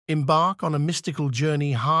Embark on a mystical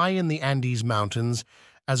journey high in the Andes Mountains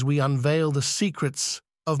as we unveil the secrets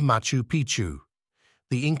of Machu Picchu,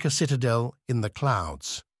 the Inca Citadel in the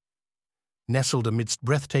clouds. Nestled amidst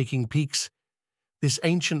breathtaking peaks, this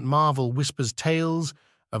ancient marvel whispers tales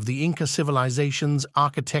of the Inca civilization's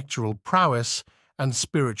architectural prowess and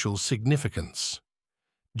spiritual significance.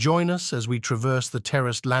 Join us as we traverse the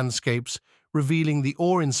terraced landscapes, revealing the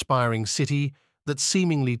awe-inspiring city that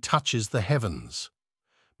seemingly touches the heavens.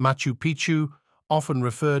 Machu Picchu, often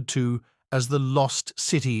referred to as the lost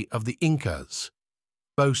city of the Incas,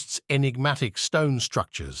 boasts enigmatic stone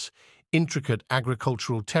structures, intricate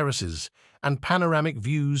agricultural terraces, and panoramic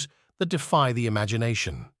views that defy the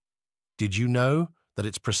imagination. Did you know that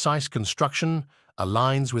its precise construction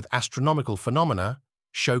aligns with astronomical phenomena,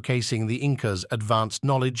 showcasing the Incas' advanced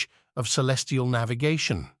knowledge of celestial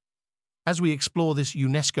navigation? As we explore this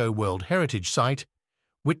UNESCO World Heritage Site,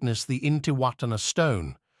 witness the Intihuatana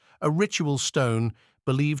stone, a ritual stone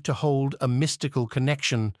believed to hold a mystical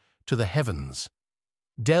connection to the heavens.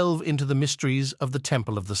 Delve into the mysteries of the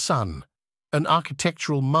Temple of the Sun, an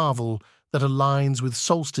architectural marvel that aligns with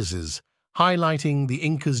solstices, highlighting the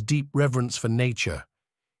Incas' deep reverence for nature.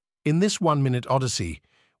 In this one-minute odyssey,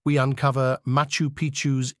 we uncover Machu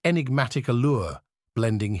Picchu's enigmatic allure,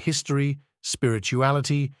 blending history,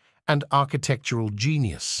 spirituality, and architectural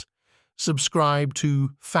genius. Subscribe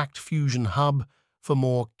to FactFusionHub for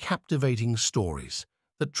more captivating stories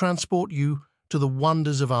that transport you to the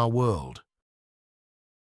wonders of our world.